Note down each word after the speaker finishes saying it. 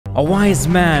A wise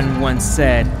man once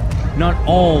said, "Not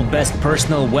all best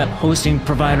personal web hosting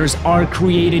providers are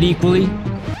created equally."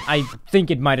 I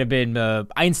think it might have been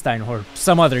Einstein or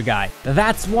some other guy.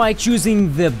 That's why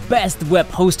choosing the best web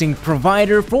hosting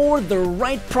provider for the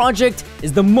right project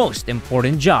is the most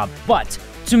important job. But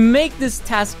to make this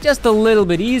task just a little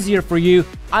bit easier for you,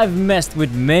 I've messed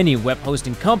with many web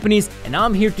hosting companies, and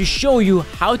I'm here to show you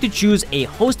how to choose a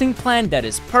hosting plan that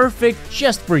is perfect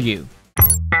just for you.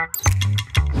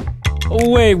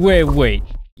 Wait.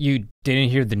 You didn't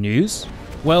hear the news?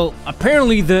 Well,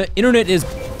 apparently the internet is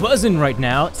buzzing right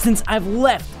now since I've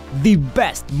left the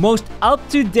best, most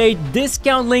up-to-date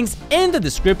discount links in the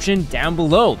description down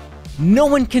below. No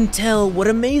one can tell what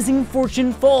amazing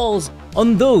fortune falls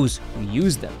on those who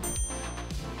use them.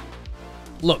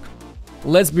 Look,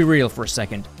 let's be real for a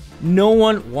second. No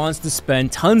one wants to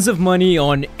spend tons of money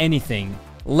on anything,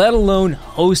 let alone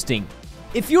hosting.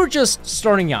 If you're just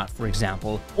starting out, for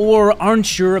example, or aren't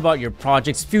sure about your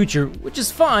project's future, which is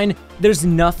fine, there's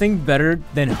nothing better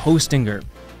than Hostinger.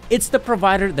 It's the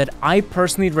provider that I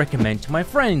personally recommend to my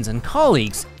friends and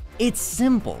colleagues. It's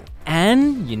simple,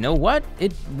 and you know what?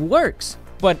 It works.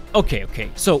 But okay,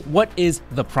 so what is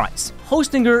the price?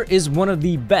 Hostinger is one of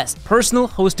the best personal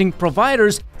hosting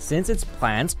providers since its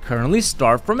plans currently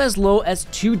start from as low as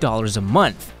 $2 a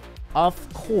month. Of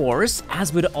course,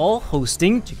 as with all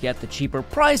hosting, to get the cheaper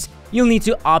price, you'll need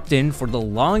to opt in for the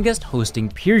longest hosting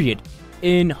period.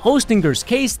 In Hostinger's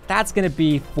case, that's gonna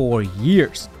be 4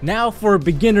 years. Now, for a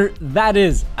beginner, that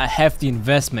is a hefty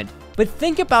investment. But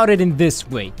think about it in this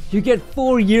way, you get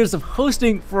 4 years of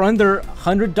hosting for under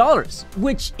 $100,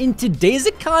 which in today's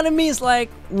economy is like,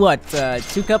 what,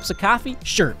 2 cups of coffee?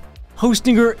 Sure,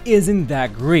 Hostinger isn't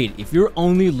that great if you're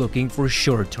only looking for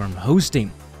short-term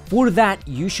hosting. For that,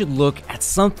 you should look at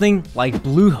something like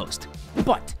Bluehost.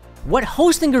 But what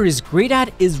Hostinger is great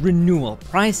at is renewal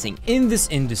pricing. In this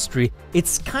industry,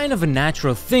 it's kind of a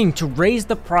natural thing to raise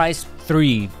the price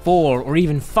 3, 4, or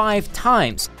even 5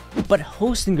 times. But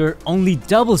Hostinger only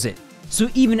doubles it. So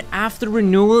even after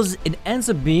renewals, it ends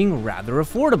up being rather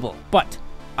affordable. But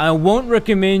I won't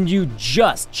recommend you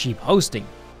just cheap hosting.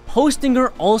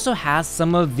 Hostinger also has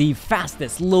some of the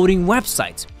fastest loading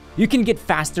websites. You can get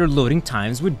faster loading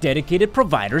times with dedicated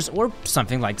providers or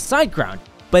something like SiteGround.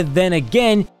 But then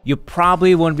again, you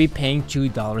probably won't be paying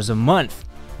 $2 a month.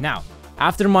 Now,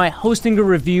 after my Hostinger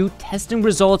review, testing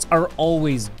results are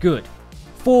always good.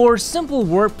 For simple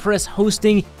WordPress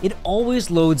hosting, it always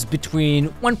loads between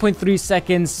 1.3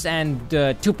 seconds and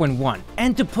 2.1.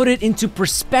 And to put it into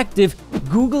perspective,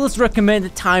 Google's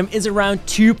recommended time is around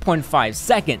 2.5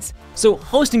 seconds. So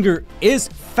Hostinger is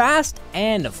fast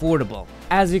and affordable.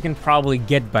 As you can probably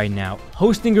get by now,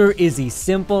 Hostinger is a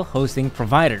simple hosting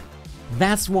provider.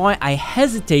 That's why I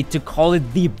hesitate to call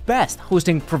it the best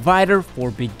hosting provider for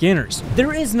beginners.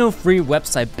 There is no free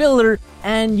website builder,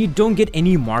 and you don't get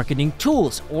any marketing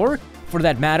tools, or for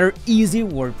that matter, easy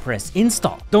WordPress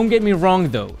install. Don't get me wrong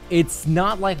though, it's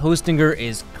not like Hostinger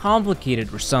is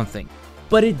complicated or something,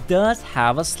 but it does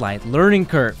have a slight learning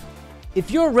curve. If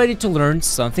you're ready to learn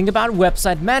something about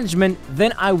website management,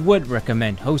 then I would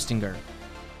recommend Hostinger.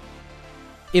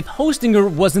 If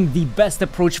Hostinger wasn't the best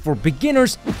approach for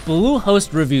beginners,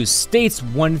 Bluehost review states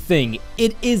one thing: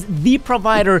 it is the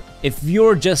provider if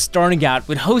you're just starting out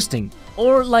with hosting,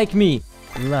 or like me,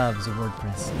 loves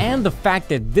WordPress. And the fact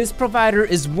that this provider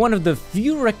is one of the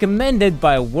few recommended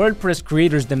by WordPress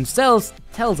creators themselves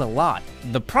tells a lot.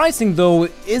 The pricing though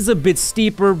is a bit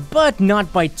steeper, but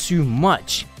not by too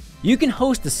much. You can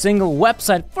host a single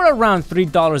website for around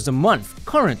 $3 a month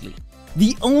currently.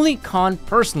 The only con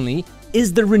personally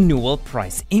is the renewal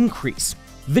price increase.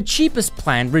 The cheapest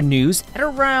plan renews at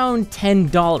around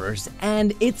 $10,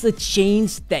 and it's a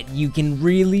change that you can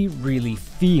really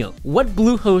feel. What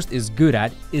Bluehost is good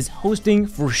at is hosting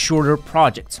for shorter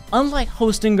projects. Unlike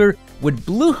Hostinger, with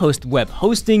Bluehost web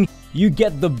hosting, you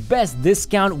get the best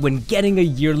discount when getting a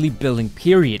yearly billing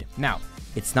period. Now,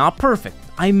 it's not perfect.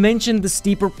 I mentioned the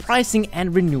steeper pricing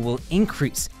and renewal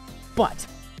increase, but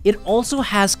it also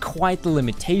has quite the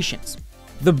limitations.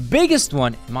 The biggest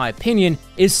one, in my opinion,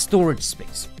 is storage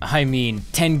space. I mean,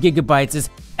 10 gigabytes is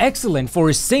excellent for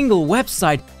a single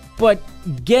website, but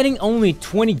getting only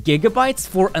 20 gigabytes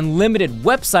for unlimited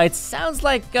websites sounds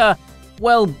like,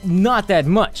 well, not that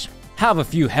much. Have a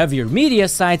few heavier media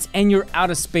sites and you're out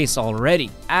of space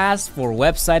already. As for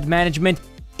website management,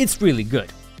 it's really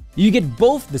good. You get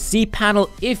both the cPanel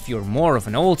if you're more of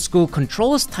an old school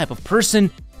controls type of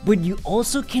person, but you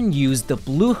also can use the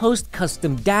Bluehost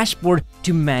custom dashboard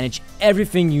to manage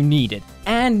everything you needed,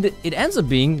 and it ends up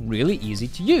being really easy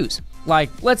to use. Like,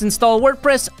 let's install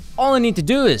WordPress, all I need to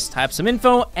do is type some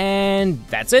info and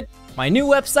that's it. My new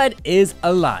website is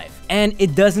alive. And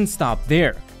it doesn't stop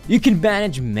there. You can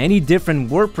manage many different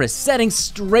WordPress settings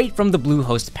straight from the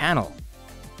Bluehost panel.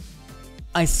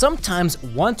 I sometimes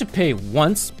want to pay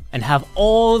once and have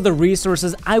all the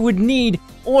resources I would need,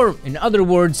 or in other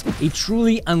words, a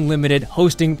truly unlimited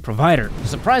hosting provider.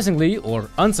 Surprisingly or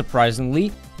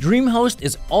unsurprisingly, DreamHost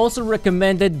is also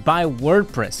recommended by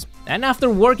WordPress, and after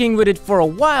working with it for a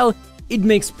while, it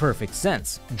makes perfect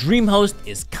sense. DreamHost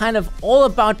is kind of all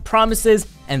about promises,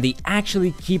 and they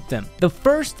actually keep them. The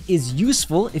first is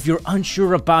useful if you're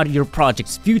unsure about your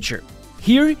project's future.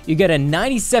 Here, you get a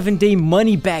 97-day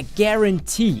money-back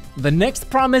guarantee. The next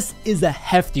promise is a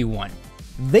hefty one.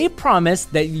 They promise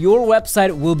that your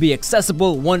website will be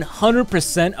accessible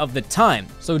 100% of the time.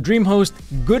 So DreamHost,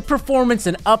 good performance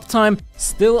and uptime,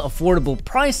 still affordable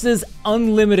prices,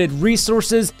 unlimited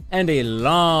resources, and a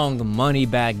long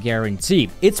money-back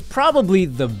guarantee. It's probably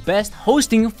the best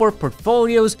hosting for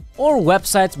portfolios or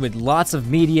websites with lots of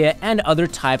media and other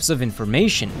types of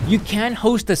information. You can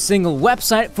host a single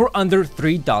website for under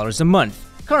 $3 a month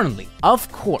currently.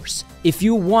 Of course, if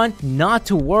you want not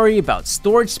to worry about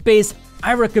storage space,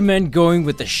 I recommend going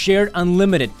with the shared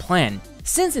unlimited plan,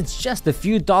 since it's just a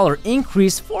few dollar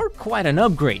increase for quite an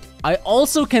upgrade. I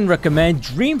also can recommend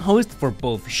DreamHost for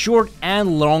both short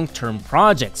and long-term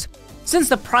projects, since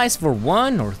the price for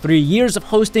 1 or 3 years of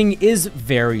hosting is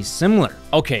very similar.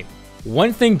 Okay,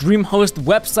 one thing DreamHost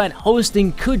website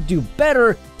hosting could do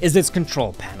better is its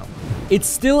control panel. It's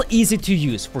still easy to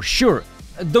use for sure,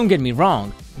 don't get me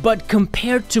wrong, but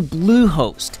compared to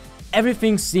Bluehost,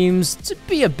 everything seems to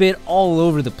be a bit all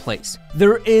over the place.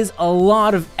 There is a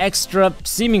lot of extra,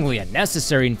 seemingly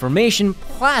unnecessary information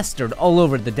plastered all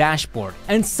over the dashboard,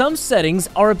 and some settings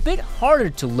are a bit harder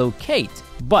to locate.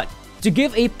 But to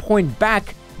give a point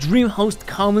back, DreamHost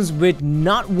comes with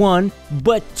not one,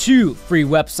 but 2 free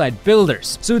website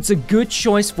builders, so it's a good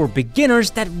choice for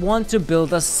beginners that want to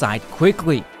build a site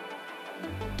quickly.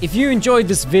 If you enjoyed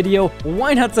this video,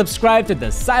 why not subscribe to the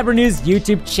Cybernews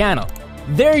YouTube channel?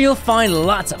 There you'll find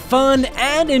lots of fun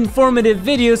and informative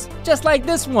videos just like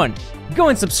this one. Go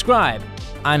and subscribe.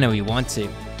 I know you want to.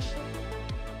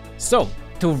 So,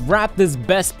 to wrap this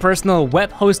best personal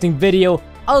web hosting video,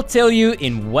 I'll tell you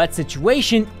in what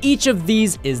situation each of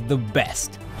these is the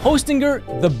best.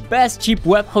 Hostinger, the best cheap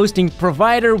web hosting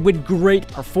provider with great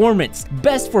performance.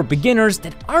 Best for beginners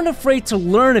that aren't afraid to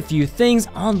learn a few things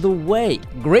on the way.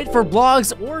 Great for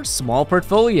blogs or small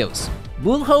portfolios.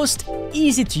 Bluehost,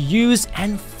 easy to use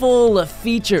and full of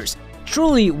features.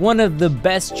 Truly one of the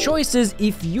best choices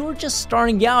if you're just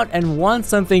starting out and want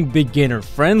something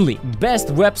beginner-friendly. Best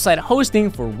website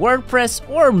hosting for WordPress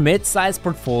or mid-sized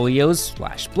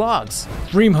portfolios/blogs.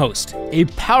 DreamHost, a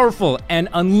powerful and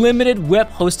unlimited web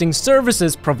hosting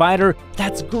services provider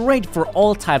that's great for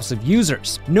all types of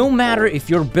users. No matter if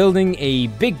you're building a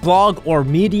big blog or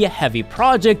media-heavy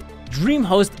project,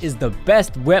 DreamHost is the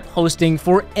best web hosting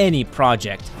for any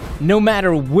project. No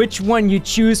matter which one you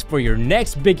choose for your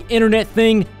next big internet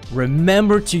thing,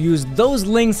 remember to use those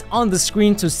links on the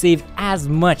screen to save as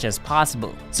much as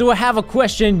possible. So I have a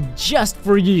question just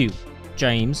for you,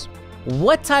 James.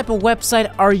 What type of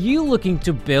website are you looking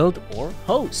to build or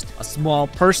host? A small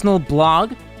personal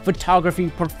blog? Photography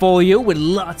portfolio with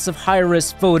lots of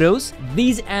high-res photos?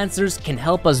 These answers can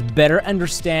help us better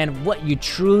understand what you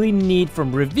truly need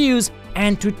from reviews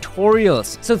and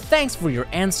tutorials. So thanks for your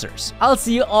answers. I'll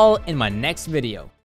see you all in my next video.